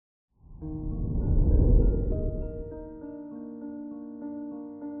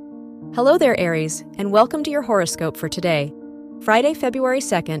Hello there, Aries, and welcome to your horoscope for today, Friday, February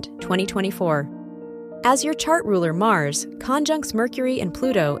 2nd, 2024. As your chart ruler Mars conjuncts Mercury and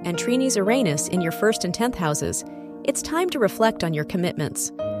Pluto and trines Uranus in your 1st and 10th houses, it's time to reflect on your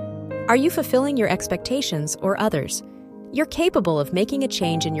commitments. Are you fulfilling your expectations or others? You're capable of making a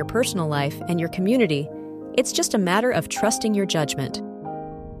change in your personal life and your community. It's just a matter of trusting your judgment.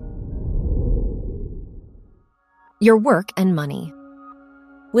 Your work and money.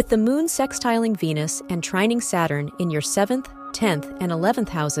 With the moon sextiling Venus and trining Saturn in your 7th, 10th, and 11th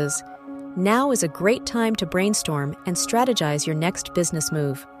houses, now is a great time to brainstorm and strategize your next business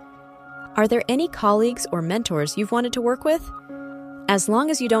move. Are there any colleagues or mentors you've wanted to work with? As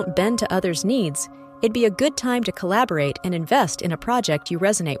long as you don't bend to others' needs, it'd be a good time to collaborate and invest in a project you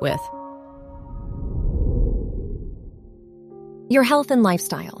resonate with. Your health and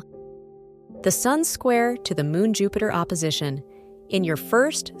lifestyle. The Sun square to the Moon-Jupiter opposition in your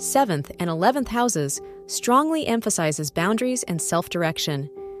 1st, 7th, and 11th houses strongly emphasizes boundaries and self-direction.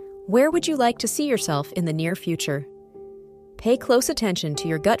 Where would you like to see yourself in the near future? Pay close attention to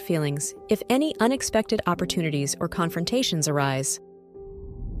your gut feelings if any unexpected opportunities or confrontations arise.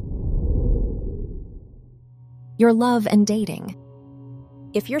 Your love and dating.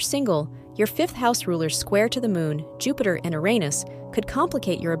 If you're single, your 5th house ruler's square to the Moon, Jupiter, and Uranus could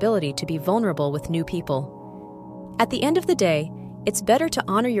complicate your ability to be vulnerable with new people. At the end of the day, it's better to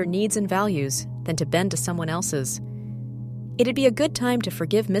honor your needs and values than to bend to someone else's. It'd be a good time to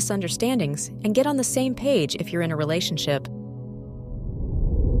forgive misunderstandings and get on the same page if you're in a relationship.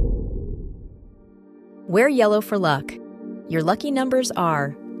 Wear yellow for luck. Your lucky numbers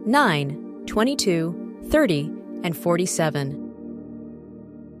are 9, 22, 30, and 47.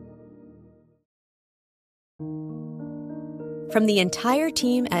 From the entire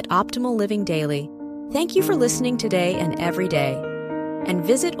team at Optimal Living Daily, thank you for listening today and every day. And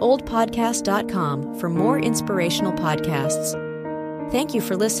visit oldpodcast.com for more inspirational podcasts. Thank you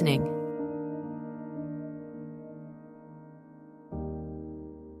for listening.